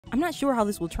I'm not sure how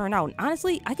this will turn out, and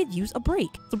honestly, I could use a break.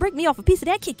 So break me off a piece of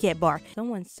that Kit Kat bar.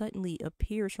 Someone suddenly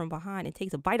appears from behind and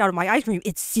takes a bite out of my ice cream.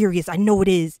 It's Sirius, I know it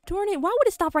is. Darn it, why would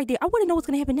it stop right there? I want to know what's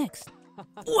gonna happen next.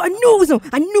 Oh, I knew it was him!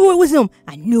 I knew it was him!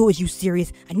 I knew it was you,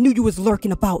 Sirius. I knew you was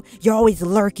lurking about. You're always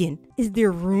lurking. Is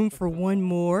there room for one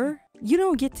more? You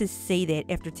don't get to say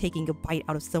that after taking a bite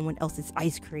out of someone else's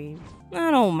ice cream.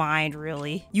 I don't mind,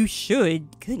 really. You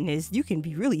should. Goodness, you can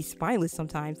be really spineless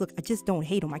sometimes. Look, I just don't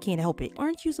hate him. I can't help it.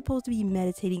 Aren't you supposed to be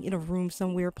meditating in a room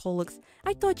somewhere, Pollux?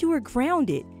 I thought you were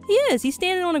grounded. He is. He's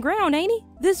standing on the ground, ain't he?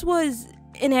 This was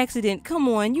an accident. Come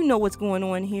on, you know what's going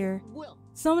on here.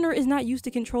 Summoner is not used to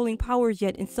controlling powers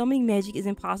yet, and summoning magic is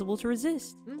impossible to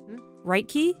resist. Right,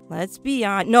 Key? Let's be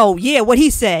honest. No, yeah, what he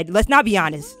said. Let's not be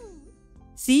honest.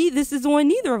 See, this is on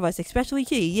neither of us, especially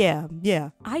Key. Yeah.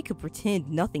 I could pretend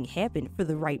nothing happened for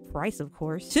the right price, of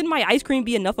course. Shouldn't my ice cream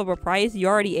be enough of a price? You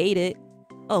already ate it.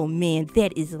 Oh man,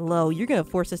 that is low. You're gonna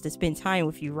force us to spend time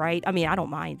with you, right? I mean, I don't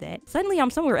mind that. Suddenly, I'm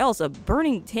somewhere else. A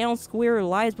burning town square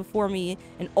lies before me,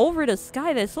 and over the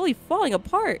sky that's slowly falling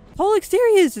apart. Pollux,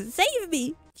 Sirius, save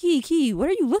me! Key, what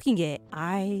are you looking at?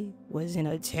 I was in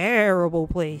a terrible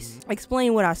place.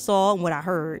 Explain what I saw and what I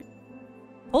heard.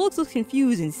 Pollux looks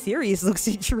confused and Sirius looks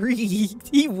intrigued.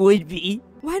 He would be.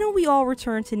 Why don't we all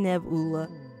return to Nebula?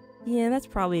 Yeah, that's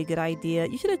probably a good idea.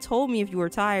 You should have told me if you were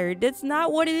tired. That's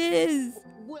not what it is.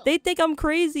 They think I'm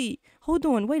crazy. Hold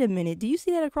on, wait a minute. Do you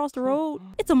see that across the road?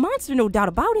 It's a monster, no doubt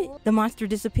about it. The monster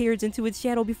disappears into its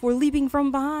shadow before leaping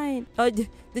from behind.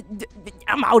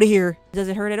 I'm out of here.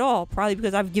 Doesn't hurt at all. Probably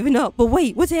because I've given up. But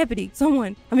wait, what's happening?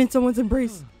 I'm in someone's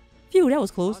embrace. Phew, that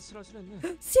was close.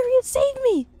 Sirius, save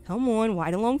me! Come on,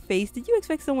 why the long face? Did you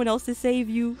expect someone else to save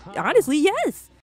you? Honestly, yes.